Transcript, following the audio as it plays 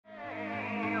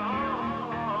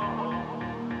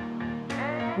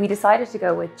We decided to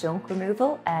go with junk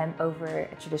removal over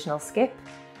a traditional skip.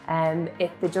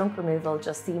 If the junk removal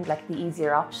just seemed like the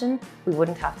easier option, we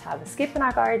wouldn't have to have a skip in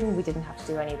our garden, we didn't have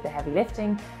to do any of the heavy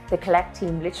lifting. The Kollect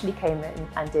team literally came in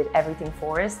and did everything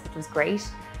for us, which was great.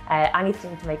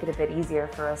 Anything to make it a bit easier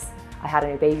for us. I had a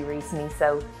new baby recently,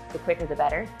 so the quicker the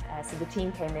better. So the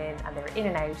team came in and they were in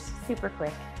and out super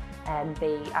quick.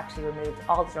 They actually removed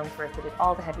all the junk for us, they did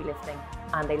all the heavy lifting,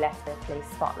 and they left the place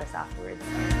spotless afterwards.